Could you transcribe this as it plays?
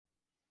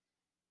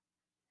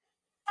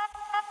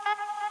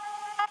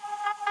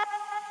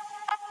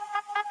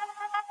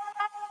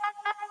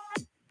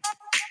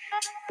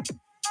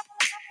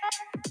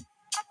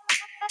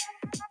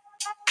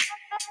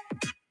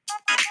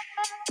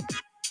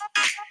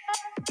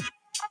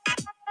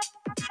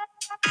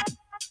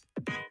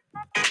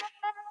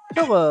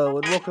Hello,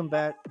 and welcome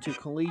back to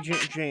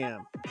Collegiate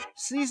Jam,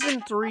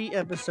 Season 3,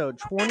 Episode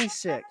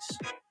 26.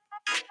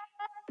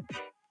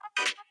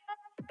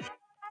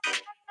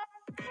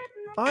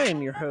 I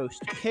am your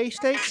host,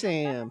 K-State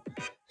Sam,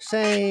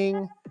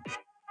 saying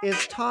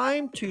it's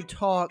time to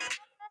talk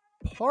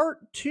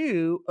Part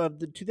 2 of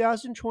the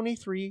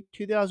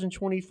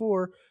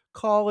 2023-2024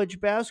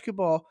 college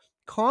basketball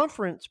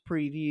conference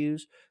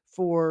previews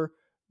for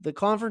the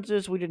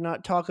conferences we did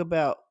not talk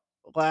about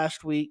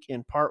last week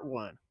in Part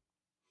 1.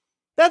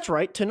 That's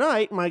right.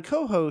 Tonight, my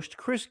co-host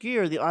Chris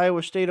Gear, the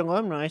Iowa State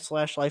alumni /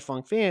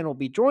 lifelong fan, will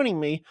be joining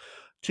me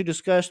to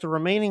discuss the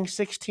remaining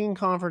 16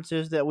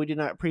 conferences that we did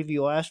not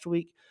preview last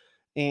week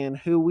and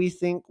who we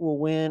think will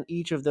win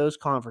each of those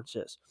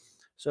conferences.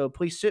 So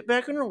please sit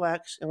back and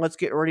relax, and let's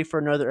get ready for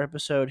another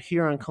episode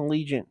here on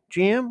Collegiate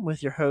Jam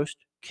with your host,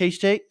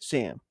 K-State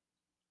Sam.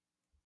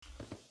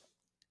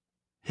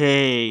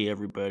 Hey,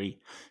 everybody.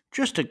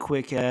 Just a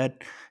quick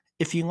ad.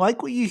 If you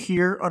like what you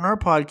hear on our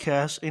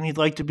podcast and you'd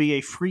like to be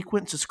a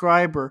frequent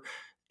subscriber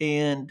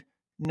and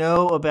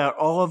know about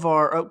all of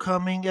our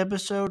upcoming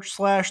episodes /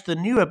 the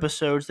new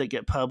episodes that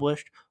get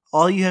published,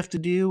 all you have to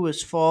do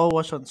is follow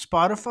us on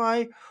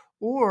Spotify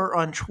or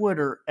on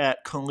Twitter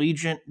at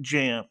Collegiate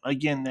Jam.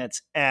 Again,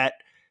 that's at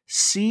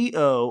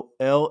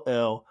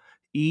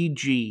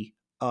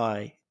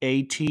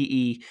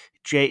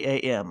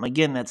COLLEGIATEJAM.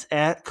 Again, that's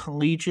at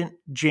Collegiate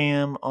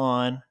Jam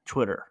on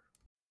Twitter.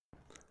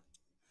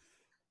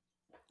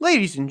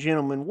 Ladies and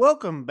gentlemen,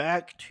 welcome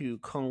back to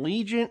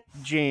Collegiate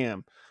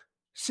Jam,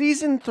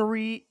 Season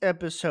 3,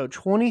 Episode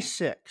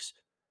 26.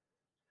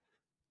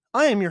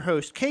 I am your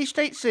host,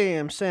 K-State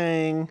Sam,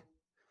 saying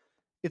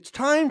it's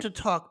time to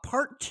talk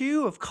Part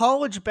 2 of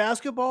college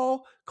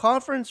basketball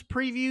conference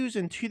previews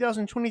in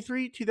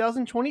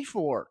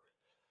 2023-2024.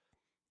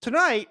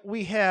 Tonight,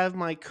 we have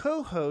my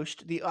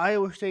co-host, the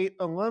Iowa State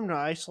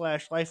alumni /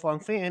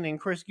 lifelong fan, and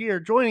Chris Gear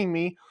joining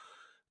me.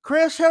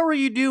 Chris, how are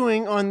you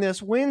doing on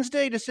this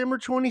Wednesday, December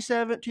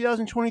 27th,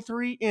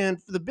 2023? And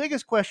the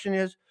biggest question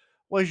is,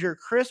 was your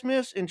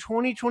Christmas in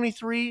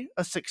 2023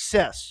 a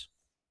success?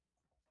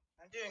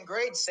 I'm doing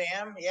great,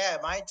 Sam. Yeah,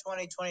 my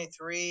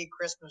 2023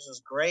 Christmas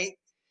was great.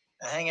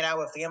 Hanging out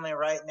with family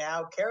right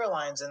now.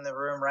 Caroline's in the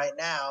room right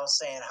now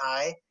saying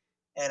hi.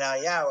 And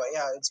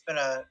it's been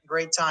a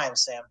great time,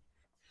 Sam.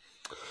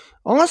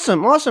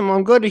 Awesome.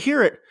 I'm glad to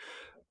hear it.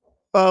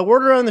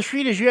 Word around the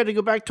street is you had to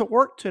go back to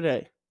work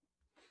today.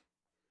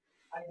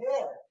 I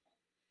did.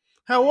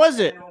 How was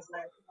it? It was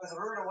a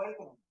rude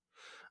awakening.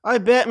 I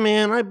bet,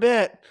 man. I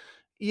bet.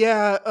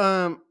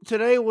 Yeah,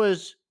 today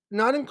was,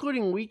 not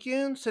including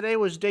weekends, today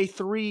was day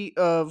 3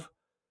 of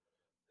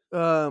 10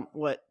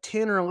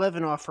 or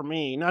 11 off for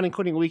me, not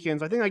including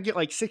weekends. I think I get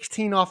like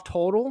 16 off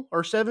total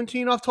or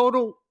 17 off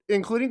total,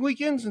 including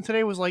weekends. And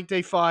today was like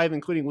day 5,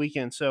 including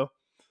weekends. So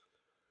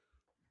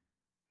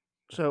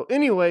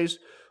anyways,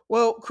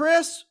 well,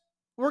 Chris,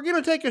 we're going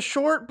to take a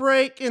short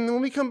break. And then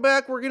when we come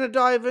back, we're going to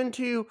dive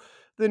into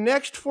the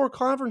next 4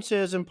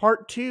 conferences in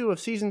part 2 of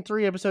season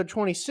 3, episode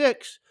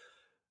 26.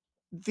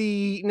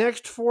 The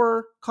next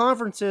 4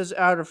 conferences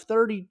out of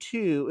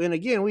 32. And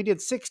again, we did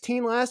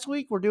 16 last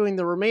week. We're doing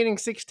the remaining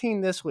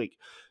 16 this week.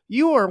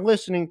 You are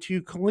listening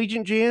to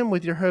Collegiate Jam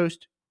with your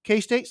host,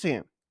 K-State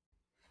Sam.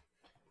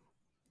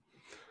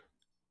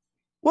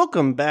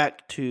 Welcome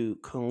back to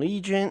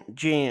Collegiate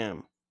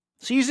Jam,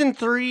 Season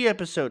 3,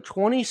 Episode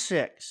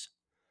 26.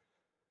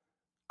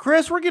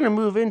 Chris, we're going to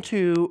move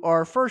into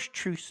our first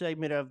true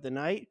segment of the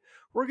night.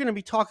 We're going to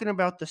be talking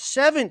about the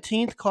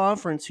 17th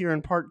conference here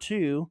in Part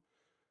 2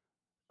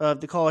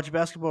 of the college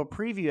basketball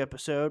preview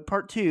episode.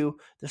 Part 2,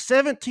 the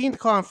 17th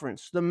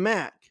conference, the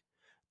MAC,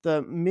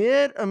 the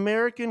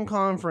Mid-American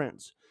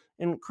Conference.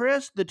 And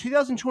Chris, the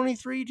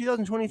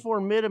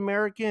 2023-2024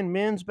 Mid-American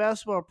men's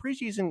basketball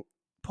preseason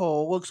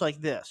poll looks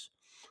like this.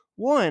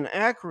 1,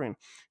 Akron.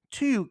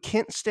 2,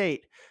 Kent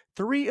State.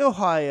 3,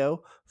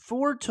 Ohio.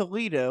 4,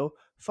 Toledo.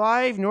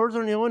 5,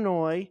 Northern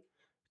Illinois.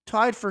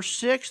 Tied for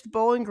 6th,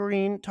 Bowling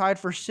Green. Tied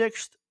for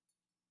 6th,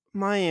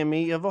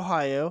 Miami of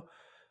Ohio.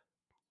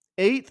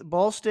 8th,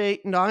 Ball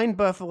State. 9,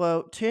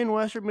 Buffalo. 10,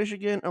 Western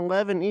Michigan.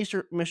 11,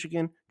 Eastern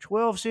Michigan.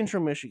 12,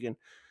 Central Michigan.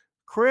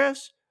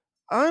 Chris,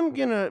 I'm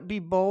going to be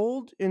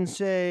bold and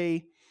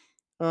say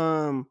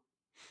I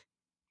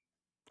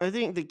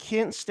think the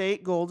Kent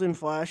State Golden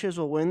Flashes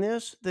will win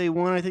this. They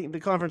won, I think, the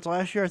conference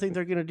last year. I think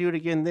they're going to do it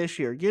again this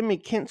year. Give me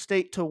Kent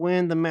State to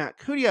win the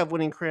MAC. Who do you have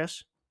winning,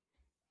 Chris?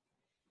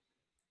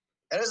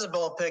 That is a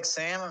bold pick,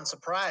 Sam. I'm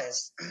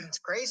surprised. It's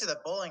crazy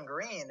that Bowling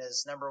Green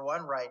is number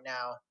 1 right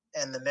now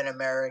in the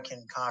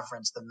Mid-American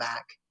Conference, the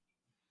MAC.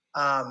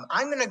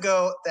 I'm going to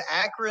go the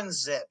Akron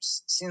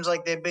Zips. Seems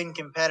like they've been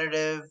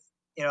competitive,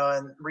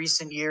 in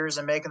recent years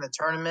and making the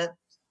tournament.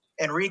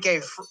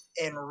 Enrique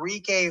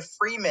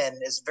Freeman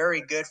is very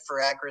good for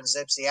Akron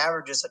Zips. He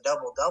averages a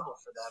double-double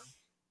for them.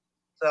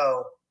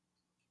 So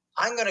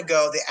I'm going to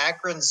go the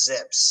Akron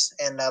Zips,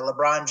 and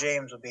LeBron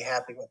James would be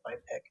happy with my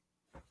pick.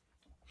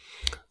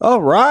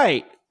 All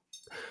right.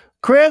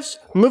 Chris,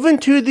 moving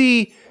to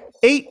the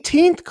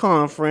 18th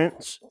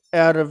conference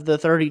out of the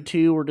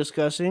 32 we're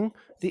discussing.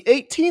 The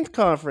 18th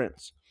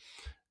conference,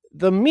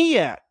 the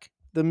MEAC,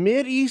 the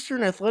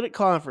Mid-Eastern Athletic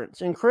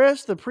Conference. And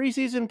Chris, the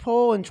preseason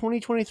poll in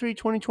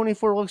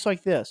 2023-2024 looks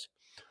like this.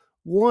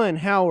 1,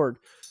 Howard.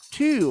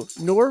 2,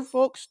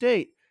 Norfolk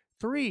State.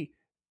 3,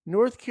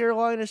 North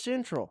Carolina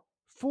Central.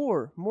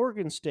 4,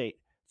 Morgan State.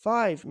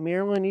 5,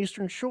 Maryland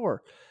Eastern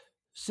Shore.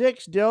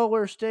 6,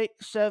 Delaware State.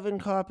 7,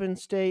 Coppin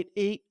State.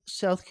 8,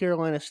 South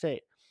Carolina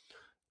State.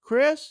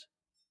 Chris,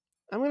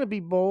 I'm going to be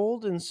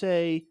bold and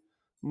say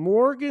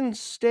Morgan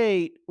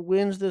State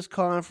wins this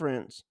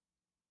conference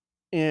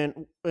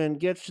and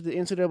gets to the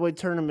NCAA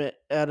tournament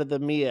out of the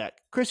MEAC.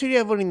 Chris, who do you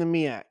have winning the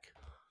MEAC?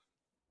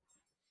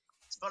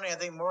 It's funny. I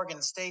think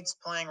Morgan State's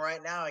playing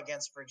right now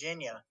against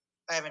Virginia.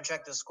 I haven't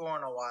checked the score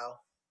in a while,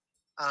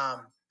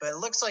 but it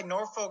looks like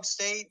Norfolk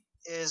State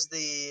is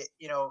the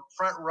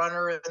front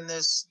runner in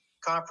this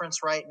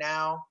conference right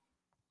now.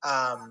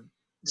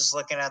 Just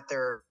looking at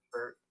their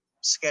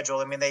schedule,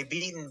 I mean, they've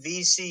beaten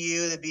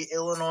VCU, they beat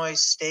Illinois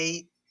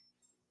State.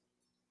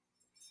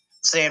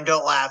 Sam,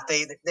 don't laugh.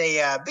 They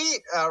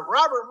beat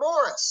Robert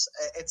Morris.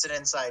 It's an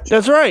inside joke.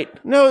 That's right.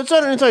 No, it's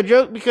not an inside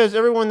joke because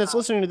everyone that's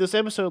listening to this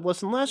episode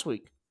listened last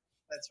week.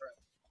 That's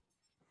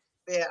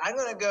right. Yeah, I'm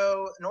going to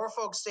go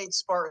Norfolk State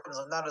Spartans.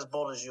 I'm not as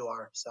bold as you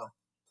are. So.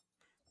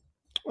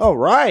 All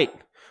right.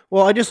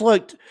 Well, I just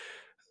looked.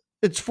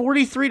 It's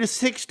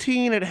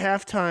 43-16 at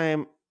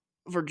halftime,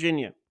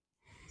 Virginia.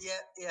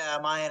 Yeah,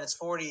 my end. It's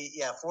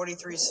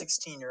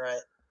 43-16. You're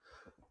right.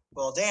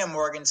 Well, damn,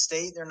 Morgan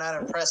State. They're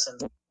not impressive.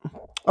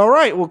 All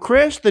right. Well,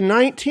 Chris, the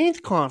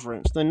 19th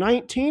conference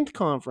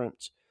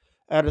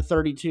out of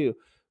 32.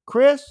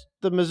 Chris,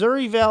 the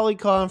Missouri Valley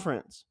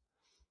Conference.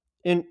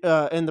 And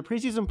the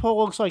preseason poll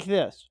looks like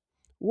this.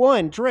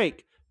 1,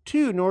 Drake.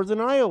 2, Northern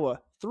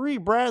Iowa. 3,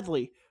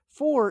 Bradley.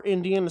 4,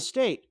 Indiana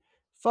State.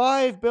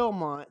 5,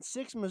 Belmont.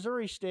 6,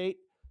 Missouri State.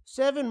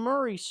 7,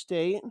 Murray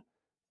State.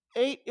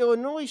 8,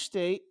 Illinois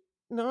State.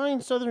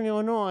 9, Southern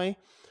Illinois.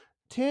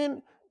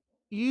 10,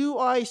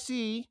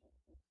 UIC.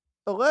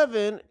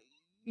 11,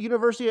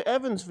 University of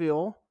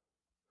Evansville.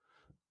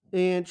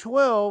 And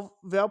 12,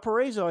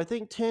 Valparaiso. I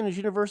think 10 is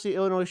University of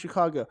Illinois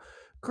Chicago.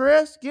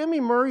 Chris, give me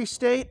Murray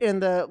State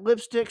and the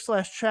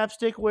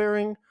lipstick/chapstick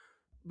wearing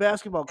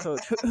basketball coach.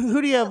 Who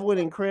do you have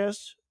winning,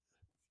 Chris?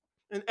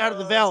 And out of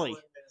the Valley.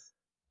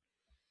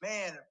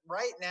 Man,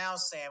 right now,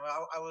 Sam,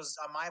 I was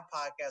on my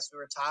podcast. We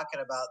were talking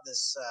about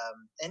this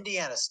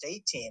Indiana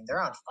State team.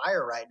 They're on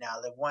fire right now.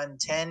 They've won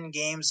 10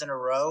 games in a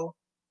row.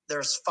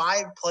 There's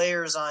 5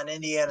 players on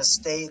Indiana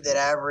State that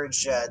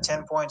average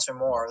 10 points or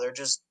more. They're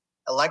just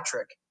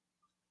electric.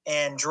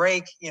 And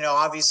Drake,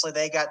 obviously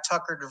they got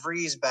Tucker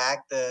DeVries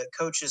back, the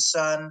coach's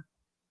son.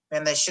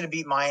 And they should have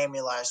beat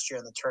Miami last year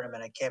in the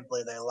tournament. I can't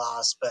believe they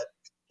lost. But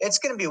it's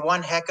going to be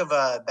one heck of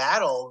a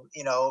battle,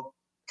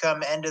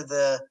 come end of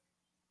the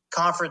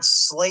conference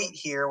slate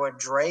here with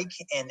Drake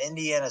and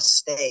Indiana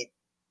State.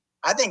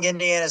 I think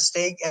Indiana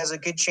State has a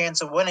good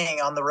chance of winning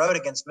on the road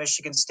against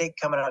Michigan State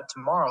coming up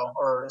tomorrow,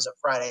 or is it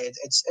Friday?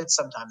 It's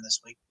sometime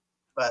this week.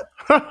 But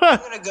I'm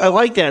gonna go. I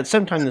like that.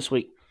 Sometime this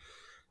week.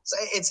 So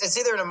it's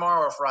either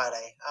tomorrow or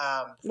Friday.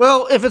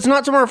 Well, if it's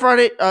not tomorrow or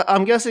Friday,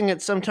 I'm guessing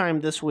it's sometime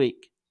this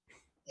week.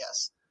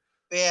 Yes.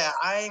 But yeah,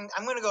 I'm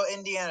going to go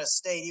Indiana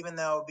State, even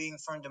though being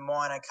from Des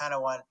Moines, I kind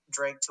of want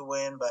Drake to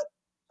win, but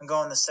I'm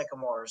going the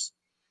Sycamores.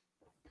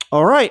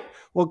 All right.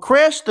 Well,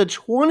 Chris, the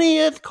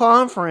 20th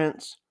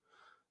conference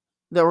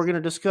that we're going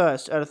to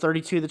discuss out of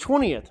 32, the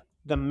 20th,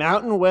 the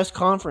Mountain West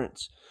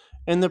Conference.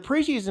 And the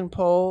preseason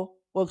poll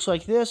looks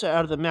like this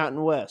out of the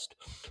Mountain West.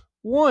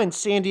 1,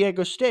 San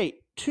Diego State.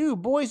 2,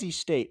 Boise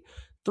State.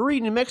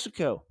 3, New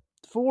Mexico.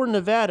 4,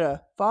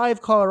 Nevada.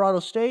 5, Colorado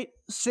State.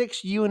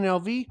 6,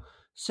 UNLV.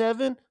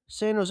 7,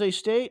 San Jose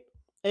State.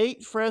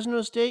 8,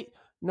 Fresno State.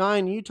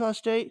 9, Utah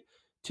State.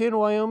 10,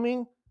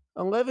 Wyoming.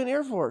 11,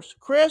 Air Force.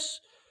 Chris,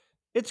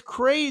 it's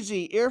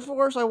crazy. Air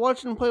Force, I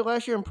watched them play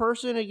last year in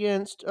person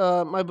against,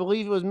 I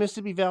believe it was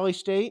Mississippi Valley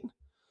State,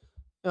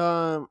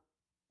 the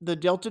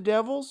Delta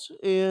Devils,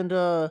 and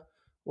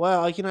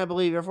wow, I cannot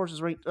believe Air Force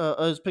is ranked,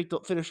 is picked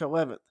up, finish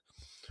 11th.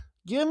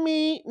 Give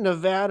me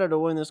Nevada to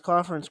win this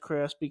conference,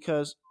 Chris,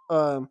 because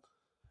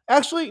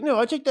actually, no,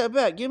 I take that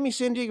back. Give me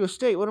San Diego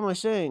State. What am I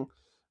saying?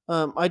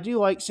 I do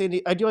like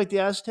the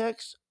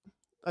Aztecs.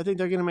 I think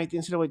they're going to make the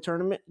NCAA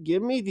tournament.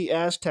 Give me the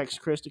Aztecs,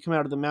 Chris, to come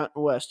out of the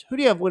Mountain West. Who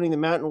do you have winning the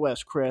Mountain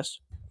West, Chris?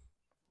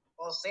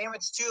 Well, Sam,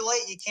 it's too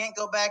late. You can't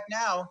go back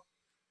now.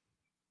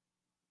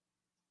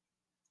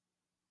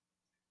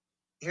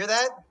 You hear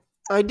that?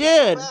 I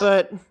did,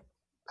 but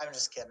I'm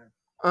just kidding.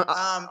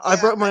 I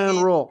broke my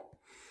own rule.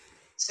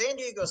 San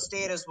Diego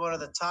State is one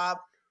of the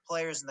top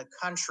players in the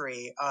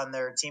country on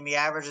their team. He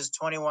averages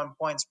 21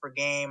 points per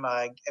game.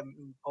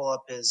 Pull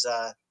up his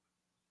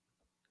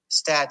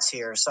stats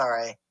here.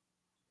 Sorry.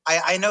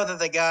 I know that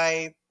the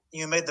guy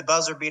made the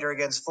buzzer beater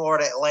against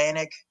Florida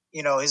Atlantic.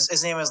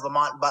 His name is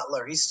Lamont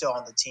Butler. He's still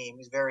on the team.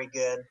 He's very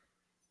good.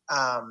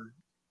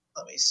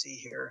 Let me see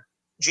here.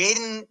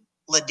 Jaden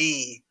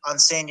Ledee on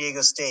San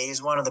Diego State.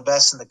 He's one of the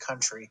best in the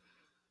country.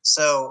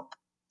 So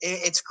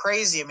it's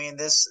crazy. I mean,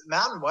 this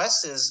Mountain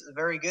West is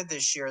very good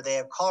this year. They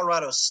have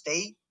Colorado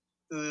State,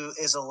 who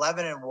is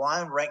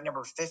 11-1, ranked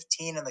number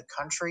 15 in the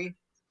country.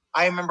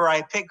 I remember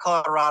I picked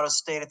Colorado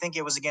State. I think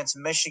it was against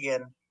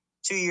Michigan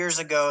 2 years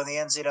ago in the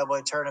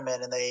NCAA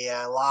tournament, and they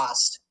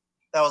lost.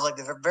 That was like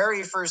the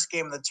very first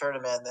game of the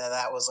tournament, and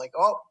that was like,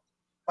 oh,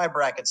 my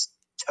bracket's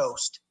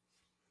toast.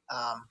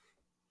 Um,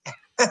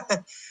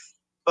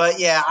 but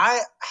yeah,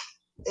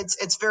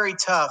 it's very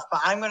tough. But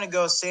I'm going to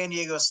go San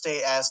Diego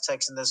State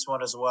Aztecs in this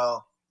one as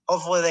well.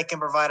 Hopefully, they can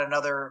provide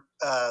another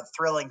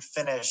thrilling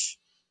finish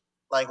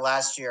like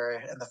last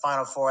year in the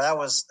Final Four. That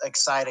was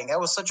exciting. That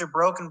was such a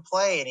broken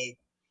play,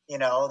 and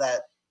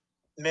that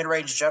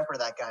mid-range jumper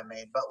that guy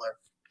made, Butler.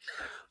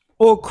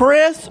 Well,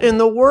 Chris, in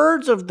the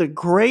words of the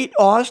great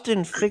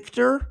Austin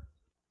Fichter,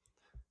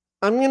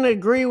 I'm going to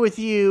agree with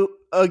you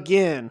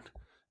again.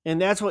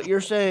 And that's what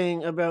you're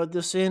saying about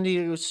the San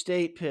Diego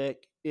State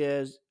pick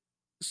is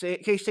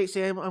K-State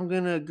Sam, I'm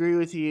going to agree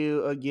with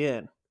you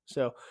again.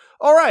 So,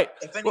 all right.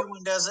 If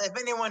anyone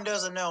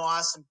doesn't know,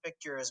 Austin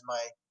Fichter is my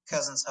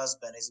cousin's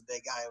husband. He's a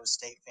big Iowa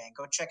State fan.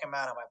 Go check him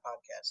out on my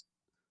podcast.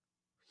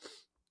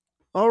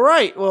 All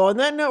right. Well, on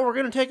that note, we're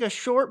going to take a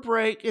short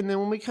break, and then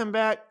when we come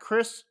back,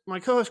 my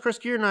co-host Chris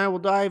Gear, and I will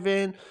dive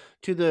in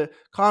to the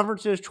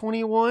conferences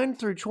 21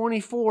 through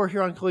 24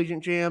 here on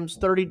Collegiate Jam's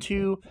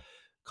 32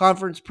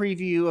 conference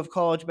preview of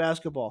college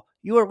basketball.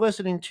 You are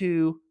listening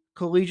to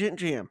Collegiate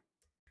Jam.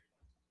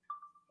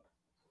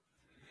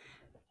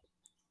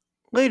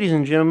 Ladies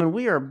and gentlemen,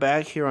 we are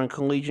back here on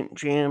Collegiate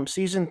Jam,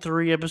 Season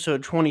 3,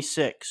 Episode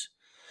 26.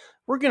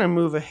 We're going to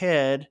move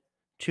ahead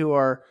to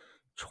our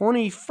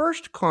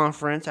 21st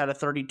conference out of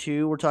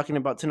 32 we're talking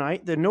about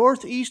tonight, the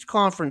Northeast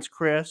Conference,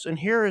 Chris, and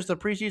here is the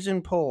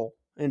preseason poll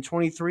in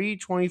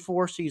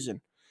 23-24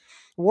 season.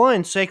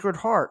 1, Sacred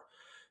Heart.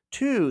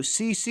 2,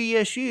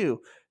 CCSU.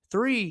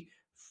 3,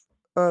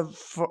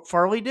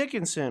 Farley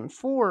Dickinson.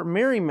 4,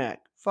 Merrimack.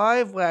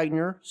 5,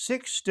 Wagner.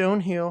 6,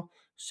 Stonehill.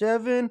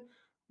 7,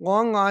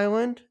 Long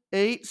Island.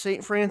 8,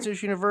 St.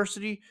 Francis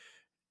University.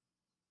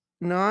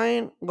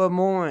 9,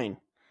 Lemoyne.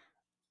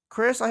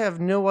 Chris, I have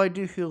no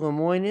idea who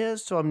Lemoyne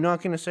is, so I'm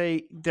not going to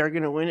say they're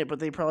going to win it, but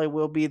they probably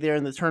will be there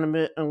in the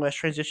tournament unless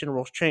transition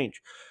rules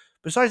change.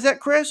 Besides that,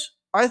 Chris,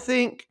 I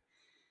think,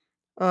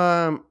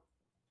 this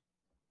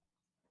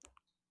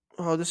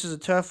is a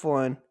tough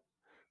one.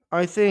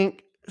 I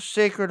think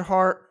Sacred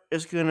Heart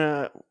is going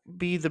to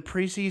be the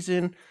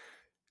preseason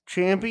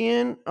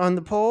champion on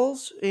the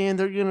polls, and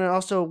they're going to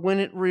also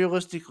win it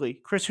realistically.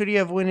 Chris, who do you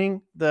have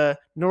winning the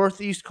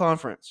Northeast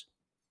Conference?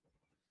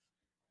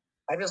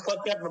 I just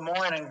looked up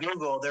Lemoyne on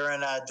Google. They're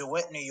in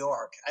DeWitt, New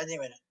York. I didn't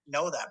even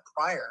know that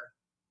prior.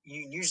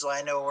 Usually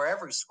I know where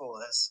every school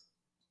is.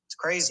 It's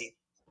crazy.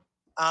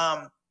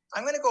 I'm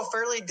going to go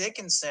Fairleigh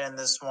Dickinson in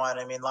this one.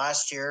 I mean,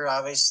 last year,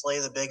 obviously,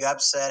 the big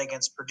upset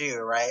against Purdue,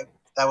 right?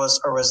 That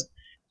was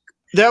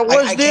them,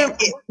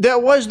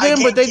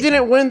 but they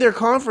didn't win their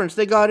conference.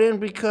 They got in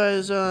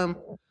because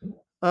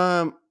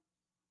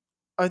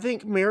I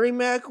think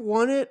Merrimack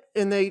won it,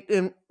 and they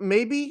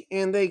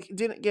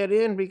didn't get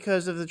in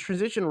because of the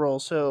transition rule.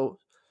 So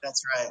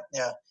that's right.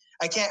 Yeah,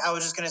 I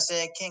was just gonna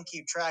say I can't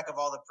keep track of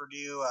all the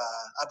Purdue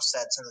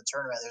upsets in the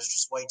tournament. There's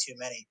just way too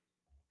many.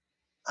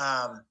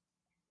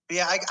 But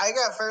yeah, I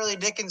got Fairleigh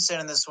Dickinson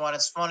in this one.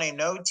 It's funny,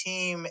 no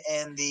team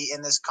in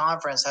this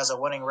conference has a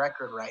winning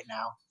record right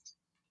now,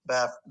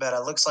 but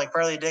it looks like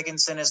Fairleigh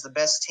Dickinson is the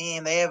best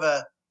team. They have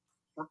a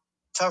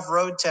tough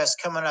road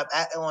test coming up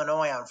at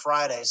Illinois on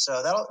Friday,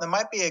 so that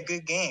might be a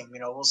good game.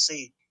 We'll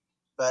see.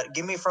 But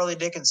give me Fairleigh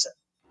Dickinson.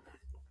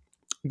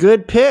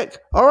 Good pick.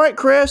 All right,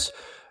 Chris.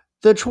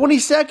 The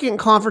 22nd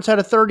conference out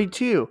of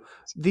 32,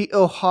 the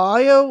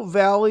Ohio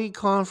Valley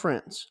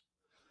Conference.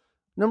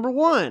 Number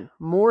 1,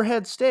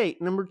 Morehead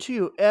State. Number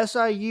 2,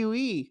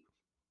 SIUE.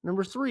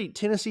 Number 3,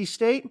 Tennessee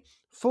State.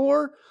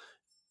 4,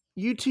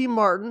 UT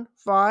Martin.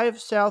 5,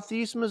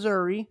 Southeast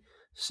Missouri.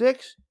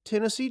 6,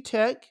 Tennessee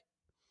Tech.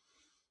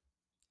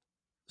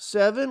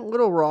 7,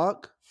 Little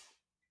Rock.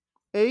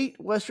 8,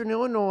 Western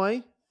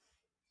Illinois.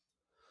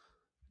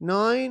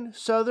 9,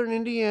 Southern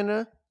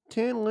Indiana.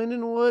 10,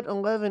 Lindenwood.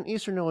 11,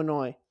 Eastern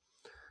Illinois.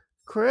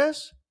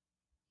 Chris,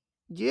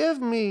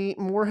 give me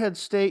Morehead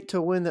State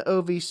to win the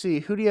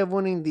OVC. Who do you have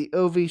winning the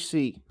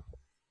OVC?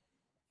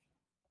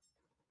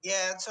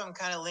 Yeah, that's what I'm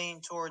kind of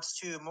leaning towards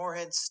too.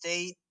 Morehead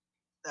State.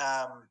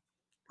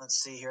 Let's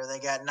see here. They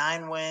got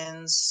 9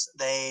 wins.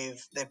 They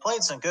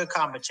played some good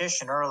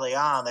competition early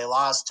on. They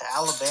lost to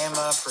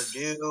Alabama,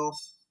 Purdue,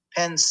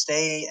 Penn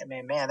State. I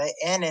mean, man,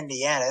 and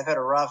Indiana. They've had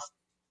a rough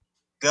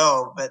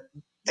go, but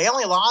they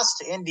only lost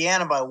to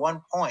Indiana by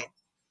 1 point.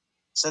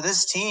 So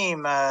this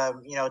team,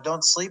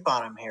 don't sleep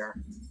on them here.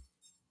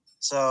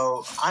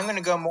 So I'm going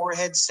to go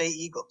Morehead State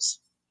Eagles.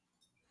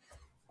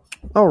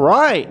 All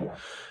right.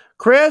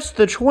 Chris,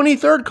 the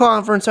 23rd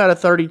conference out of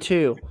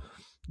 32.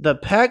 The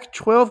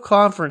Pac-12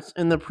 conference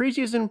in the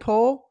preseason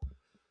poll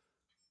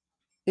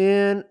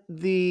in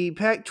the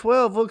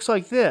Pac-12 looks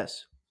like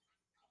this.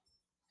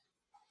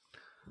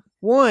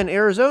 1,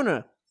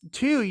 Arizona.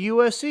 2,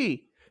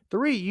 USC.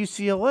 3,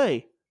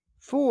 UCLA.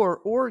 4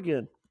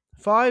 Oregon,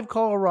 5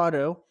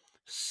 Colorado,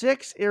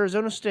 6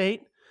 Arizona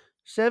State,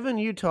 7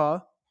 Utah,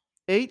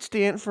 8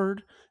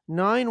 Stanford,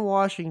 9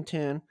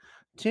 Washington,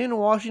 10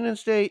 Washington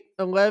State,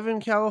 11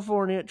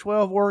 California,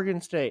 12 Oregon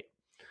State.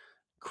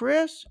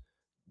 Chris,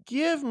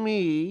 give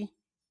me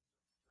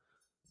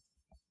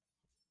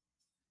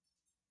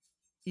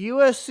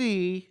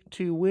USC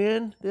to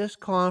win this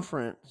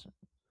conference.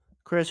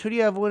 Chris, who do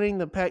you have winning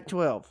the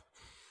Pac-12?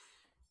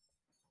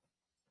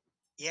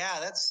 Yeah,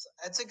 that's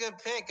a good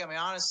pick. I mean,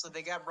 honestly,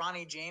 they got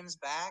Ronnie James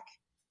back.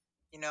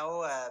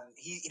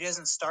 He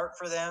doesn't start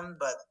for them,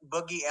 but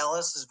Boogie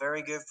Ellis is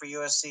very good for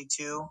USC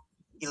too.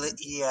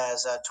 He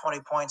has 20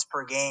 points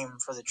per game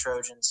for the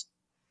Trojans.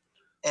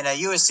 And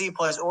USC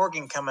plays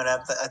Oregon coming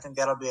up. I think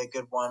that'll be a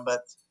good one. But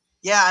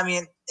yeah, I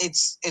mean,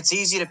 it's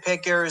easy to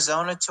pick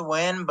Arizona to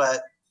win,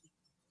 but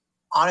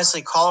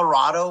honestly,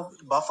 Colorado,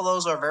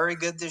 Buffaloes are very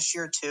good this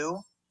year too.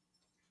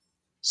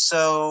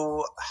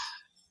 So,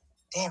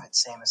 damn it,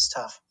 Sam, it's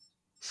tough.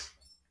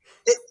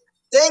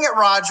 Dang it,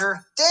 Roger.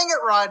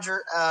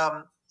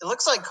 It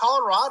looks like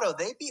Colorado,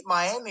 they beat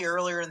Miami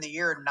earlier in the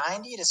year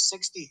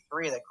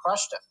 90-63. They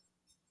crushed them.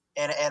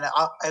 And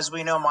as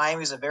we know,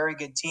 Miami's a very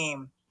good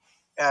team,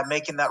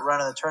 making that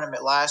run in the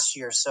tournament last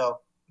year. So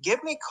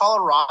give me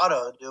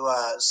Colorado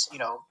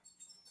to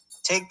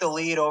take the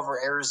lead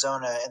over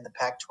Arizona in the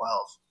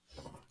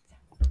Pac-12.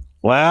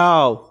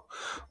 Wow.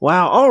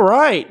 All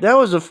right. That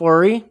was a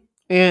flurry.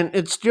 And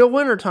it's still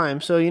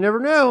wintertime, so you never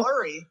know.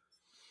 Flurry?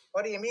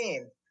 What do you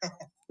mean?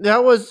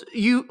 That was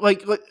you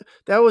like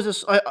that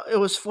was it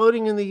was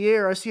floating in the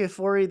air. I see a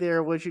flurry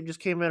there, which it just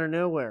came out of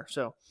nowhere.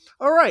 So,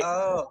 all right,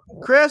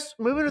 Chris,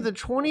 moving to the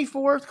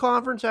 24th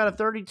conference out of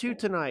 32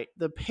 tonight,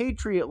 the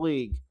Patriot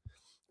League.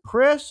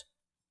 Chris,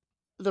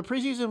 the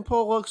preseason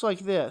poll looks like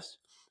this: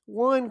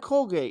 1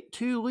 Colgate,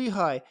 2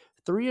 Lehigh,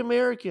 3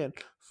 American,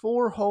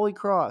 4 Holy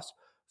Cross,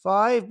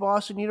 5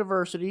 Boston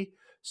University,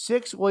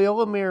 6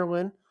 Loyola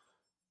Maryland,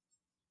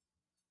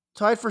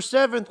 tied for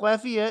 7th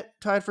Lafayette,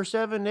 tied for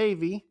 7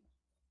 Navy.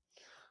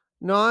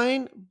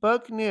 9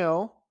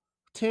 Bucknell,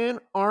 10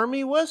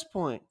 Army West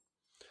Point.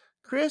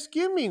 Chris,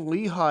 give me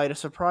Lehigh to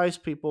surprise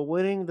people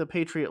winning the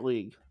Patriot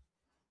League.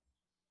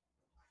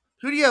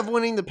 Who do you have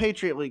winning the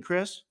Patriot League,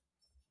 Chris?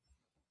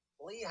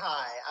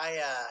 Lehigh.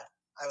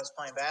 I was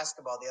playing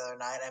basketball the other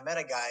night. I met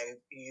a guy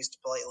who used to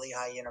play at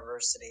Lehigh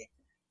University.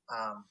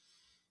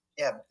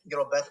 Good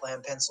old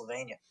Bethlehem,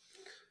 Pennsylvania.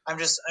 I'm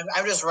just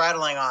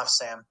rattling off,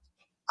 Sam.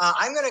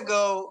 I'm going to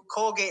go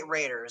Colgate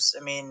Raiders.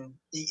 I mean,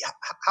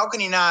 how can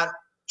you not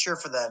cheer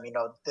for them? You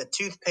know, the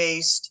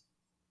toothpaste.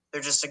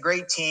 They're just a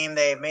great team.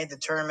 They've made the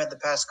tournament the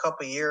past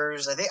couple of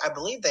years. I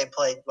believe they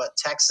played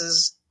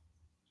Texas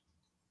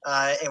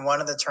in one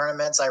of the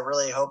tournaments. I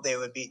really hope they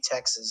would beat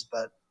Texas,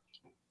 but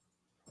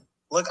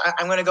look,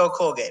 I'm going to go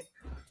Colgate.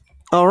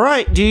 All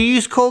right. Do you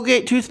use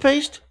Colgate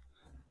toothpaste?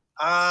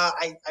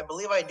 I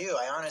believe I do.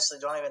 I honestly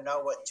don't even know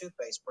what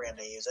toothpaste brand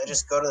I use. I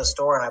just go to the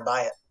store and I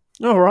buy it.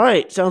 All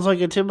right. Sounds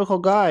like a typical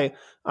guy.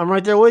 I'm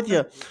right there with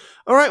you.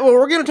 All right. Well,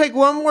 we're going to take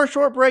one more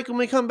short break. When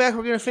we come back,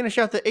 we're going to finish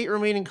out the 8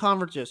 remaining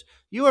conferences.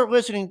 You are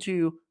listening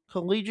to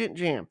Collegiate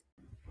Jam.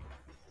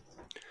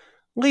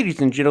 Ladies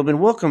and gentlemen,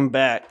 welcome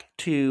back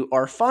to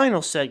our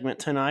final segment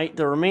tonight.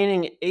 The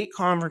remaining 8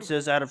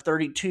 conferences out of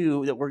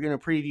 32 that we're going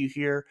to preview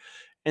here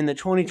in the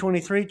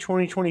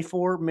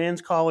 2023-2024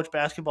 men's college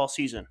basketball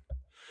season.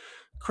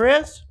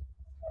 Chris,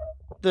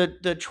 the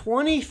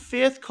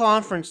 25th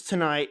conference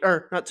tonight,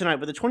 or not tonight,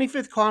 but the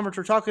 25th conference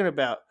we're talking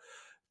about,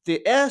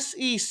 the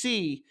SEC,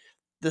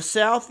 the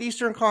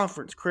Southeastern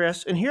Conference,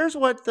 Chris. And here's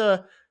what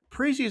the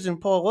preseason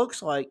poll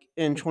looks like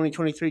in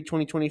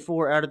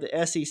 2023-2024 out of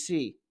the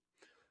SEC.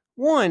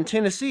 1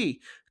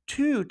 Tennessee,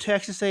 2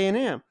 Texas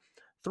A&M,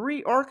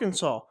 3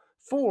 Arkansas,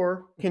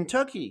 4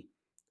 Kentucky,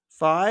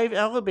 5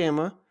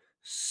 Alabama,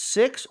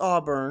 6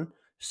 Auburn,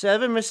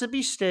 7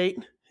 Mississippi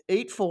State,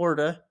 8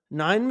 Florida,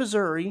 9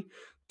 Missouri,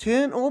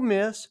 10 Ole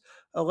Miss,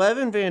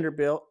 11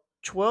 Vanderbilt,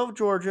 12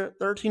 Georgia,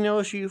 13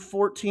 LSU,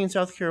 14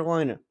 South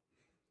Carolina.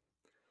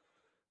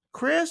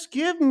 Chris,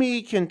 give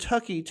me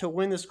Kentucky to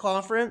win this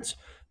conference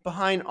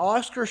behind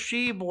Oscar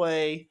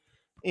Tshiebwe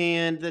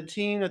and the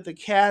team that the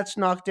Cats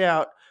knocked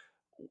out.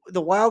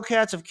 The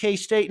Wildcats of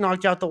K-State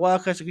knocked out the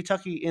Wildcats of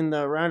Kentucky in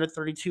the round of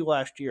 32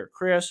 last year.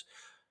 Chris,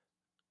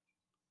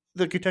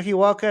 the Kentucky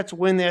Wildcats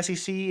win the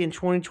SEC in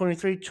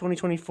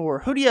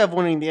 2023-2024. Who do you have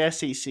winning the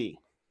SEC?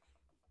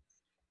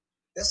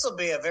 This will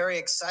be a very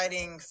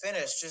exciting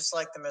finish, just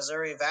like the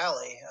Missouri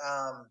Valley,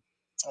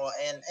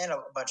 and a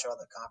bunch of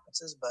other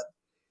conferences. But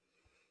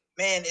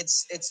man,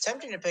 it's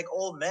tempting to pick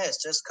Ole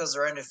Miss just because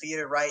they're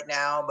undefeated right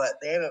now, but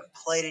they haven't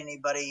played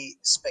anybody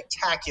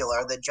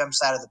spectacular that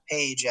jumps out of the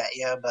page at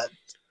you. But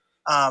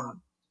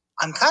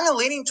I'm kind of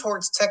leaning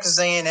towards Texas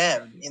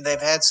A&M.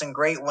 They've had some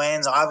great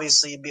wins.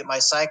 Obviously, beat my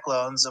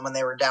Cyclones, and when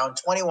they were down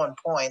 21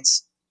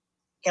 points,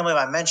 can't believe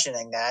I'm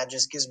mentioning that. It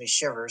just gives me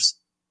shivers.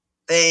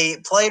 They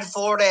played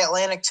Florida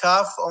Atlantic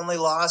tough, only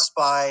lost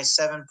by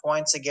 7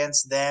 points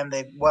against them.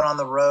 They went on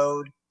the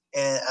road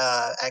at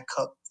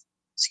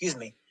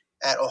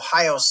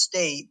Ohio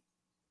State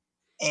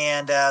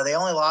and they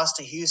only lost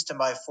to Houston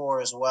by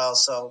 4 as well.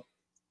 So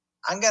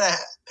I'm gonna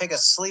pick a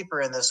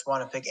sleeper in this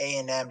one and pick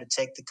A&M to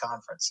take the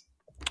conference.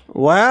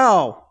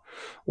 Wow.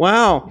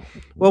 Wow.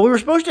 Well, we were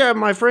supposed to have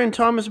my friend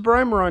Thomas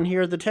Breimer on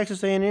here, the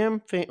Texas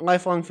A&M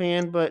lifelong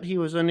fan, but he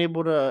was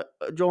unable to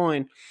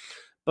join.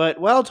 But,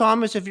 well,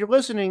 Thomas, if you're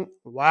listening,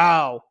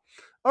 wow.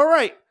 All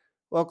right.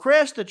 Well,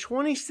 Chris, the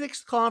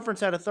 26th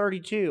conference out of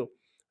 32,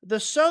 the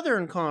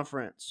Southern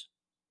Conference,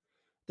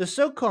 the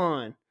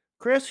SoCon.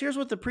 Chris, here's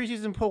what the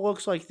preseason poll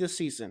looks like this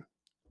season.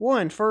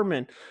 1,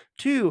 Furman.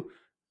 2,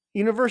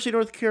 University of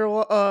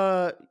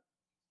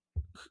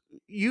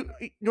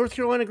North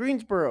Carolina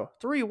Greensboro.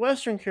 3,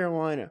 Western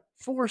Carolina.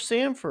 4,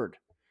 Samford.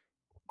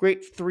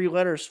 Great 3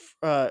 letters,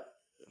 by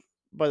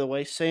the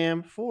way,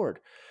 Sam Ford.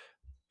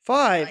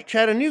 5,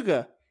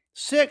 Chattanooga.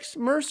 6,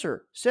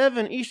 Mercer.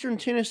 7, Eastern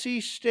Tennessee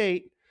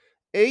State.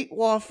 8,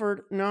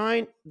 Wofford.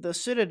 9, the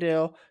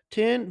Citadel.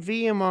 10,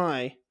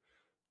 VMI.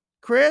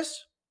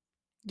 Chris,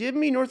 give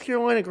me North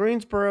Carolina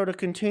Greensboro to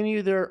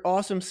continue their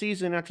awesome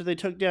season after they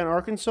took down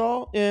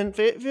Arkansas in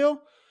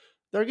Fayetteville.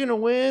 They're going to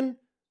win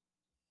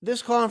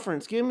this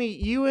conference. Give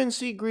me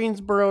UNC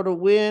Greensboro to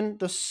win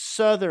the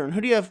Southern. Who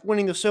do you have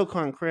winning the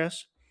SoCon,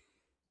 Chris?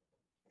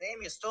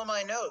 Damn, you stole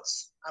my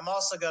notes. I'm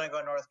also going to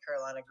go North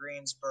Carolina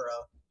Greensboro.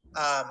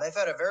 They've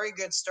had a very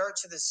good start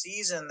to the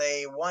season.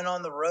 They won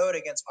on the road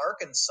against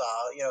Arkansas,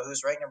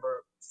 who's ranked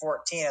number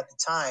 14 at the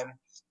time.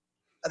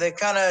 They've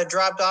kind of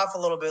dropped off a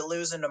little bit,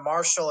 losing to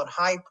Marshall and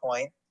High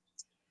Point.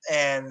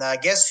 And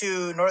guess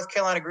who North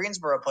Carolina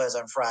Greensboro plays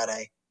on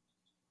Friday?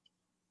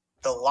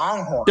 The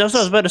Longhorns. That's what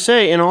I was about to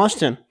say, in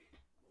Austin.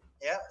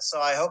 Yeah, so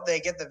I hope they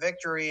get the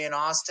victory in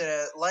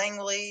Austin.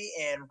 Langley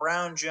and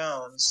Brown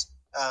Jones,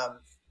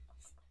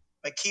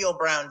 Makeel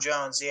Brown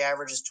Jones, he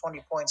averages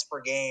 20 points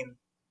per game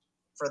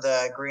for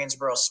the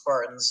Greensboro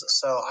Spartans.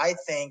 So I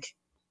think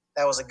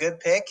that was a good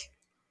pick,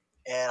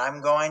 and I'm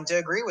going to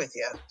agree with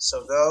you.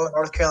 So go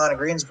North Carolina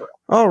Greensboro.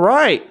 All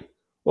right.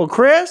 Well,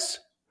 Chris,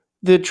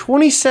 the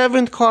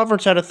 27th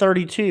conference out of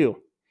 32,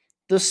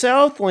 the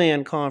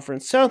Southland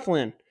Conference,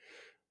 Southland.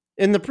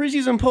 And the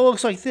preseason poll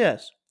looks like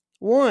this: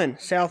 1,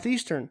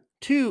 Southeastern.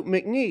 2,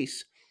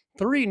 McNeese.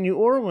 3, New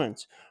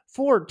Orleans.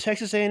 4,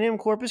 Texas A&M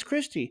Corpus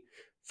Christi.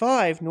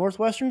 5,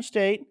 Northwestern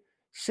State.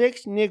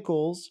 6,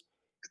 Nichols.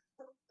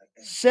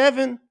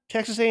 7,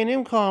 Texas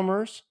A&M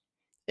Commerce.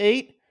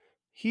 8,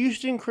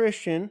 Houston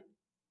Christian.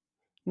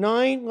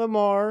 9,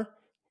 Lamar.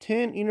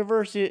 10,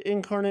 University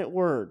Incarnate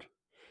Word.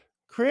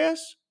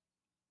 Chris,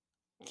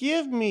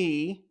 give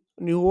me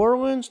New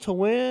Orleans to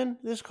win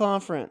this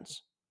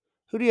conference.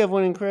 Who do you have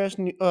winning, Chris?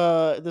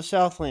 The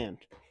Southland.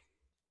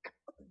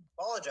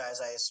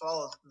 Apologize, I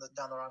swallowed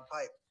down the wrong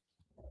pipe.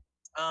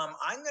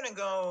 I'm going to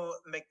go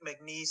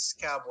McNeese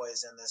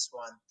Cowboys in this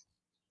one.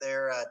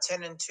 They're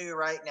 10-2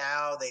 right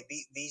now. They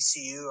beat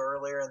VCU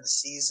earlier in the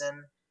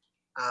season.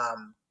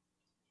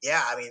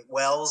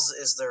 Wells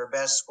is their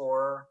best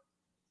scorer.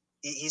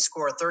 He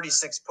scored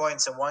 36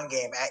 points in one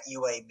game at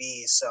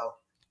UAB. So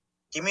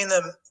give me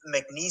the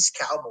McNeese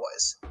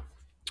Cowboys.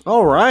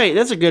 All right,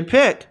 that's a good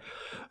pick.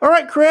 All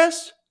right,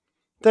 Chris,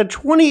 the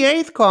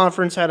 28th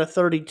conference out of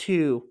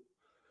 32,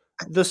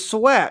 the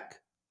SWAC.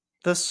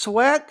 The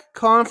SWAC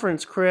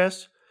conference,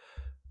 Chris,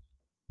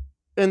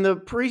 and the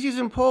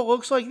preseason poll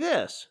looks like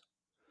this: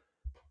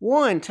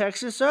 1,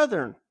 Texas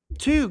Southern.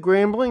 2,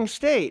 Grambling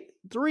State.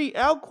 3,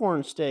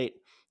 Alcorn State.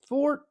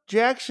 4,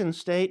 Jackson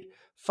State.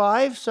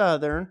 5,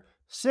 Southern.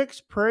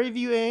 6, Prairie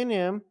View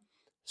A&M.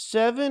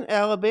 7,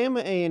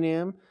 Alabama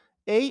A&M.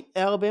 8,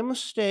 Alabama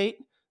State.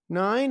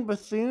 9,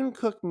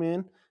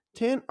 Bethune-Cookman.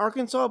 10,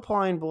 Arkansas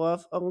Pine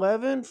Bluff.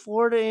 11,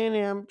 Florida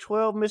A&M.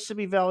 12,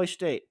 Mississippi Valley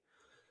State.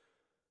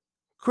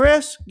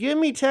 Chris, give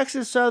me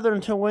Texas Southern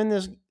to win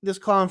this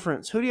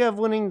conference. Who do you have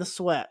winning the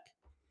SWAC?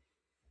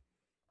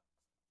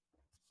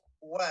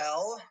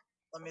 Well,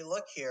 let me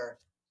look here.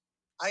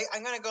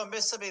 I'm going to go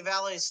Mississippi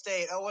Valley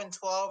State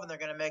 0-12, and they're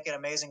going to make an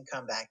amazing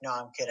comeback. No,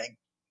 I'm kidding.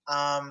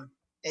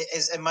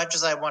 As much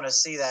as I want to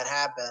see that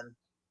happen,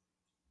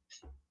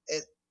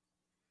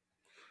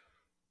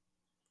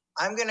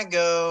 I'm going to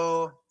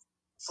go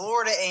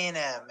Florida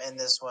A&M in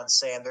this one,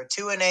 Sam. They're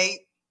 2-8,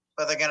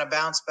 but they're going to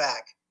bounce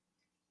back.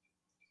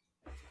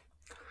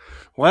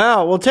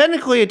 Wow. Well,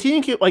 technically, a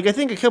team I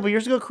think a couple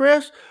years ago,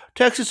 Chris,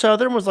 Texas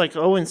Southern was like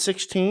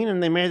 0-16,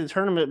 and they made the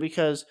tournament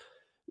because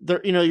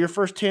your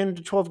first 10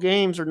 to 12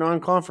 games are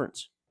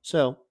non-conference.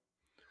 So,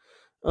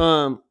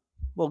 well,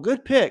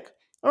 good pick.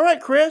 All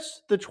right,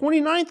 Chris, the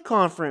 29th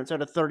conference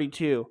out of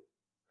 32,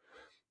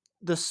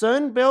 the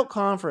Sun Belt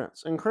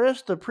Conference. And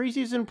Chris, the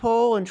preseason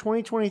poll in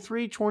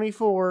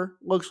 2023-24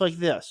 looks like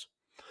this: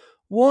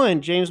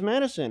 1, James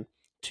Madison.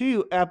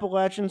 2,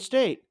 Appalachian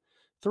State.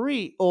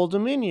 3, Old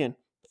Dominion.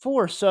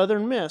 4,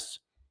 Southern Miss.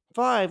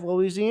 5,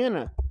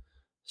 Louisiana.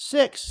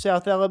 6,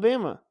 South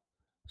Alabama.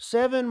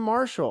 7,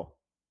 Marshall.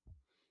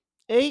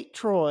 8,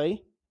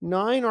 Troy.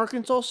 9,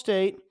 Arkansas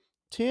State.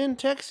 10,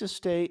 Texas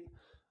State.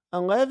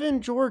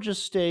 11, Georgia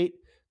State.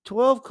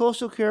 12,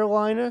 Coastal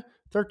Carolina.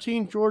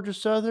 13, Georgia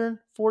Southern.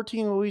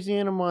 14,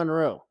 Louisiana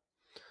Monroe.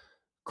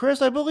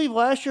 Chris, I believe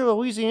last year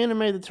Louisiana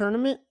made the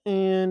tournament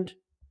and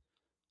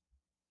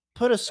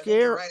put a I think you're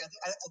scare. right.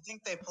 I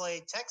think they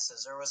played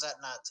Texas, or was that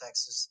not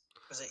Texas?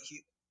 Was it?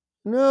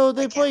 No, I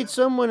they can't played remember.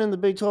 someone in the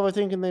Big 12, I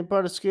think, and they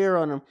brought a scare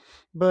on them.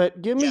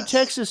 But give me Yes.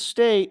 Texas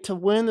State to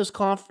win this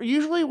conference.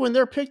 Usually, when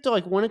they're picked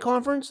to win a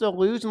conference, they'll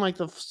lose in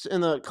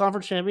the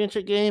conference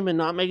championship game and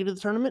not make it to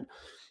the tournament.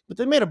 But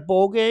they made a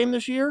bowl game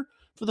this year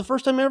for the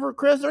first time ever.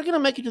 Chris, they're going to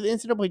make it to the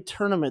NCAA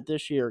tournament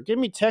this year. Give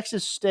me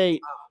Texas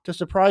State to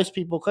surprise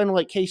people, kind of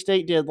like K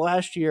State did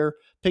last year,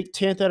 picked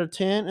 10th out of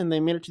 10, and they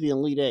made it to the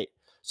Elite Eight.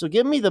 So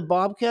give me the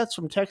Bobcats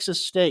from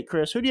Texas State,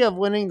 Chris. Who do you have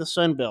winning the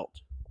Sun Belt?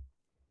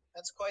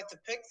 That's quite the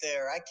pick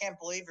there. I can't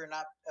believe you're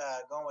not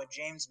going with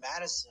James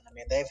Madison. I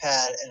mean, they've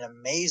had an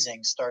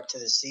amazing start to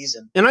the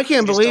season. And I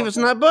can't You just believe don't it's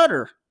think not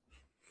butter.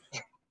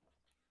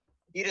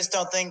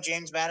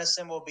 James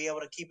Madison will be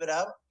able to keep it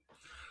up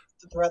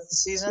throughout the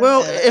season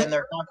Well, in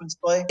their conference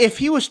play. if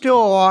he was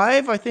still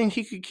alive, I think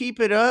he could keep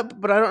it up,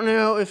 but I don't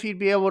know if he'd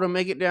be able to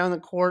make it down the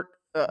court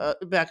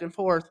back and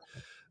forth.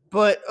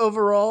 But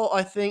overall,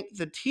 I think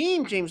the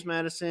team, James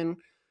Madison,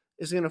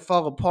 is going to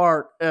fall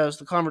apart as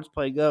the conference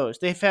play goes.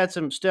 They've had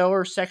some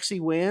stellar, sexy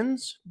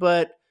wins,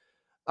 but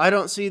I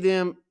don't see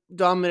them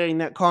dominating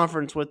that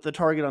conference with the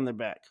target on their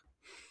back.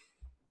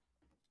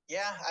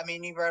 Yeah, I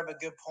mean, you brought up a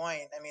good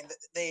point. I mean,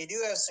 they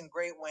do have some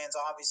great wins.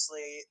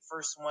 Obviously,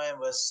 first win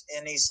was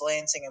in East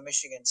Lansing at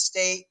Michigan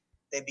State.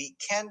 They beat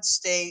Kent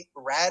State.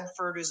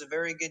 Radford, who's a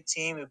very good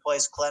team, who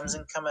plays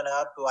Clemson coming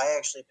up, who I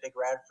actually picked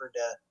Radford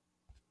to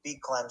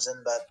beat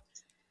Clemson. But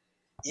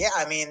yeah,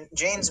 I mean,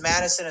 James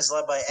Madison is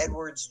led by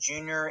Edwards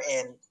Jr.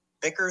 and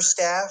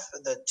Bickerstaff,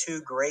 the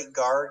two great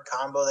guard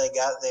combo they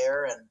got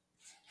there. And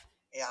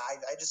yeah,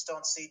 I just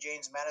don't see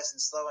James Madison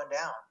slowing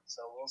down.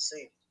 So we'll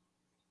see.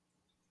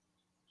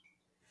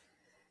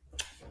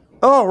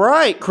 All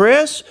right,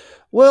 Chris.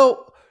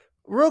 Well,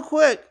 real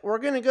quick, we're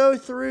going to go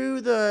through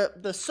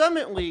the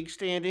Summit League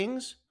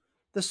standings.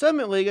 The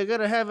Summit League, I got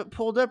to have it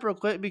pulled up real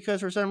quick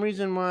because for some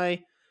reason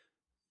my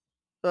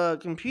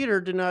computer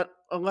did not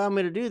allow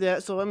me to do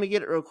that. So let me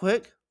get it real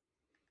quick.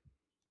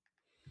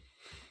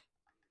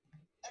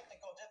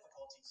 Technical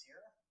difficulties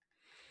here.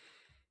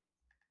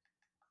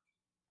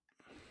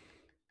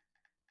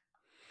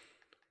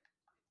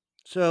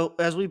 So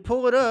as we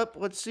pull it up,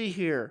 let's see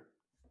here.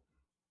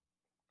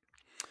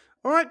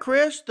 All right,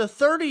 Chris, the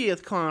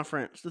 30th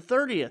conference,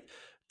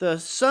 the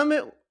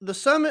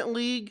Summit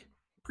League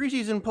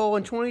preseason poll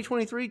in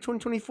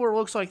 2023-2024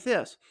 looks like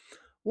this.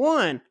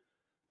 1,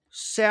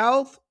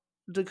 South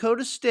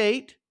Dakota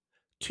State.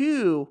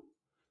 2,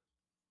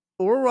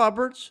 Oral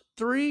Roberts.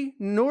 3,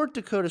 North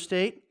Dakota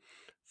State.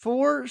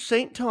 4,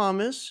 St.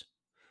 Thomas.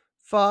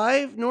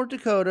 5, North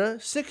Dakota.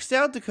 6,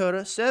 South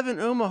Dakota.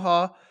 7,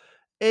 Omaha.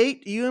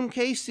 8,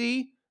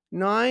 UMKC.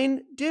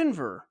 9,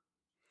 Denver.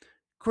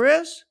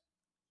 Chris,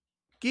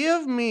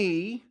 give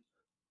me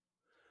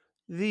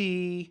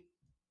the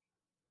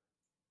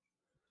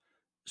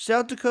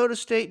South Dakota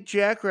State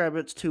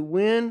Jackrabbits to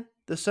win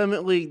the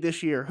Summit League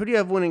this year. Who do you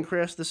have winning,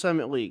 Chris, the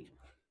Summit League?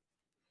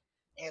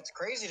 Yeah, it's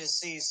crazy to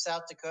see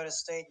South Dakota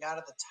State not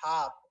at the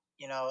top,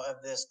 of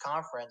this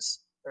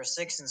conference. They're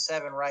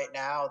 6-7 right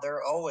now.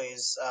 They're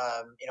always,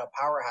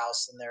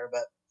 powerhouse in there.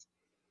 But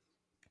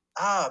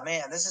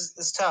man, this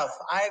is tough.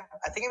 I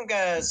think I'm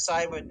gonna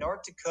side with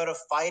North Dakota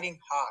Fighting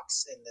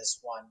Hawks in this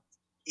one.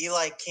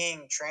 Eli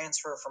King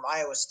transfer from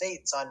Iowa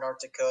State is on North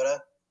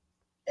Dakota.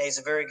 And he's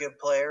a very good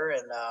player,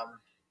 and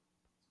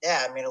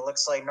yeah, I mean, it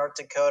looks like North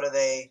Dakota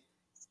they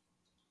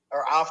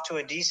are off to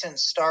a decent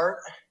start,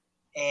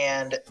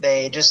 and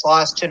they just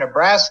lost to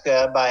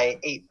Nebraska by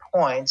 8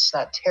 points.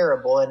 Not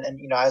terrible, and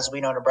as we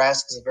know,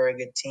 Nebraska is a very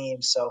good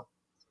team. So,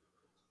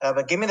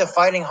 but give me the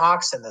Fighting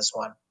Hawks in this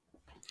one.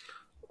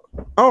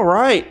 All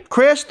right,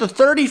 Chris, the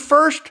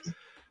 31st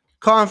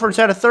conference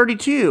out of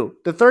 32.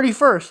 The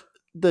 31st,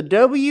 the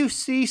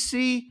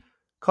WCC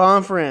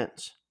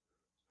conference.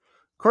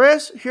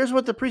 Chris, here's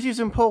what the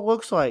preseason poll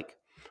looks like.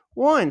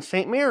 1,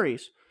 St.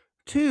 Mary's.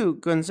 2,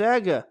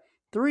 Gonzaga.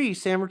 3,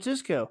 San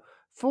Francisco.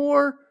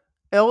 4,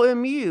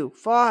 LMU.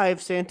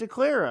 5, Santa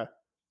Clara.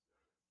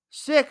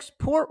 6,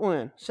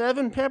 Portland.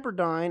 7,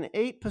 Pepperdine.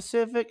 8,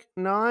 Pacific.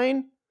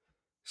 9,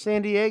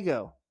 San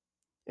Diego.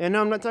 And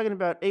no, I'm not talking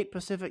about 8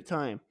 Pacific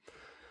time.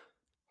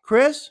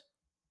 Chris,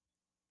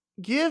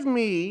 give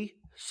me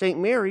St.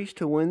 Mary's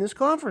to win this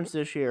conference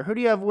this year. Who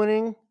do you have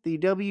winning the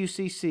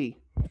WCC?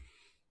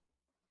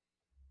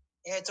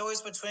 Yeah, it's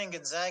always between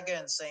Gonzaga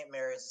and St.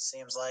 Mary's, it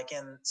seems like.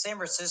 And San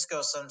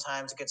Francisco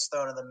sometimes gets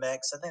thrown in the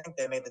mix. I think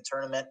they made the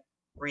tournament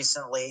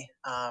recently.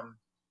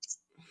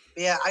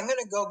 Yeah, I'm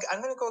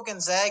gonna go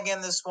Gonzaga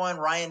in this one.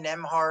 Ryan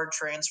Nemhard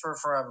transfer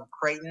from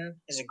Creighton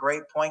is a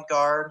great point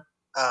guard.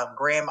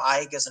 Graham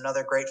Ike is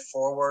another great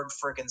forward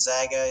for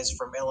Gonzaga. He's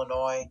from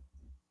Illinois.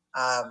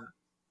 Um,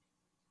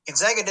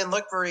 Gonzaga didn't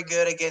look very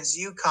good against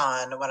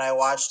UConn when I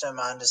watched them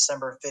on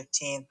December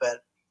 15th, but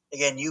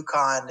again,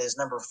 UConn is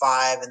number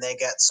 5, and they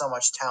got so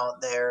much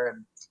talent there.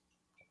 And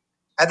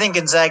I think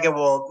Gonzaga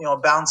will,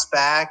 bounce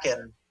back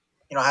and,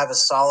 have a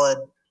solid,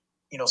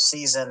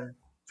 season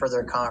for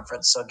their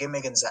conference. So give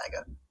me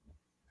Gonzaga.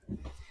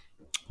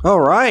 All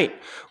right.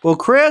 Well,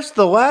 Chris,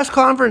 the last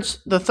conference,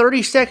 the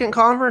 32nd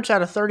conference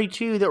out of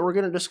 32 that we're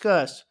going to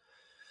discuss.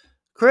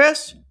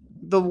 Chris,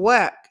 the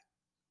WAC.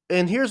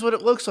 And here's what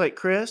it looks like,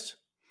 Chris.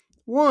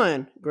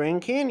 1.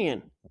 Grand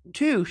Canyon.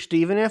 2.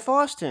 Stephen F.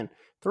 Austin.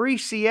 3.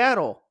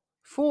 Seattle.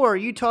 4.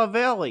 Utah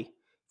Valley.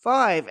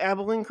 5.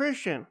 Abilene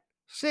Christian.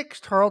 6.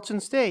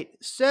 Tarleton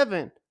State.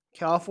 7.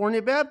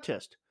 California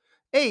Baptist.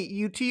 8.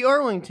 UT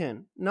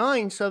Arlington.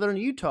 9. Southern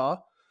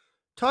Utah.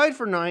 Tied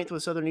for 9th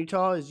with Southern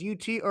Utah is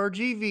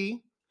UTRGV.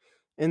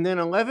 And then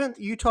 11th,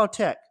 Utah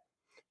Tech.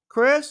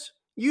 Chris,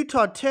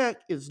 Utah Tech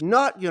is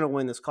not going to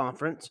win this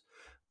conference,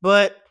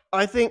 but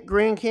I think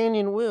Grand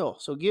Canyon will.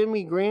 So give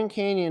me Grand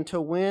Canyon to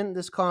win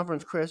this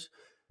conference, Chris.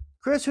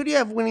 Chris, who do you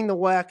have winning the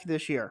WAC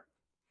this year?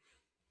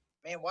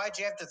 Man, why'd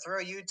you have to throw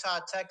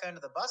Utah Tech under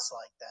the bus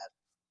like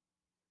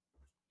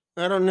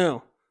that? I don't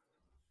know.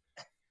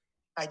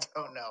 I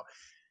don't know.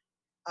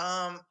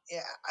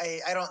 Yeah,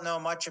 I don't know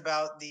much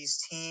about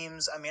these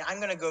teams. I mean, I'm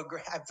going to go.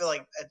 I feel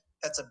like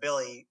that's a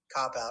Billy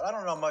cop out. I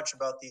don't know much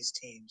about these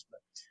teams, but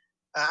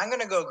I'm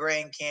going to go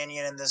Grand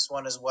Canyon in this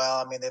one as well.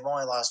 I mean, they've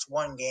only lost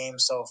one game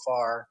so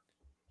far.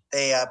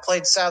 They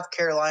played South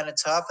Carolina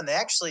tough, and they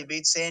actually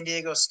beat San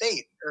Diego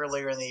State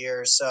earlier in the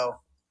year. So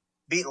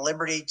beat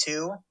Liberty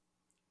too.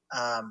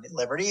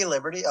 Liberty.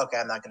 Okay,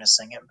 I'm not going to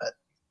sing it, but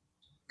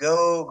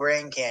go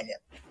Grand Canyon.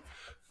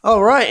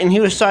 All right, and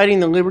he was citing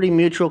the Liberty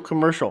Mutual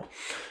commercial.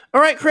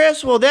 All right,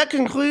 Chris, well, that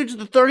concludes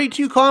the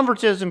 32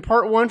 conferences in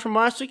part 1 from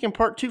last week and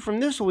part 2 from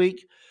this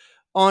week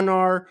on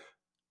our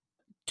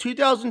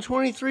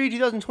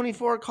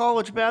 2023-2024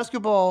 college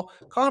basketball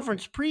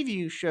conference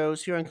preview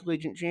shows here on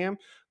Collegiate Jam.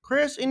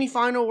 Chris, any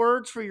final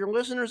words for your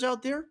listeners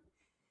out there?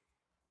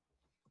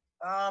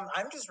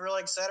 I'm just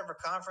really excited for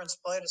conference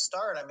play to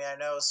start. I mean, I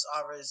know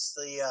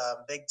obviously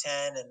Big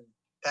Ten and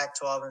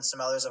Pac-12 and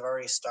some others have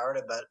already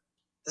started, but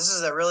this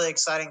is a really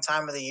exciting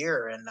time of the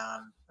year, and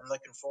I'm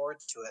looking forward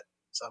to it.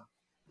 So,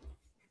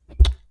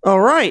 all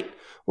right.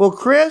 Well,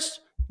 Chris,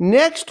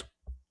 next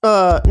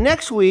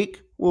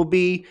week will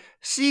be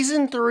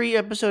season 3,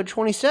 episode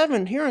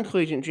 27 here on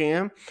Collegiate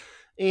Jam,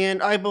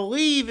 and I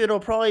believe it'll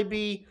probably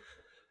be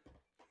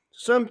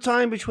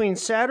sometime between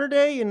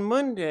Saturday and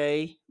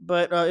Monday,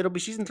 but it'll be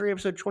season 3,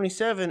 episode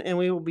 27, and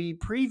we will be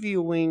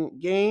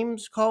previewing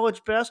games,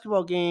 college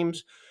basketball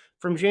games,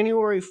 from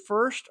January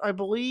 1st, I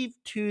believe,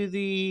 to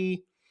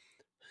the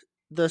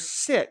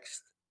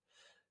 6th.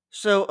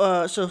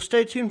 So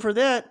stay tuned for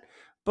that.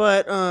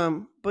 But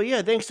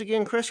yeah, thanks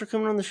again, Chris, for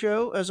coming on the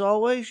show. As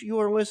always, you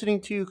are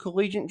listening to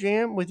Collegiate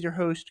Jam with your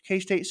host,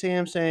 K-State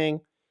Sam,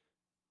 saying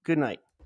good night.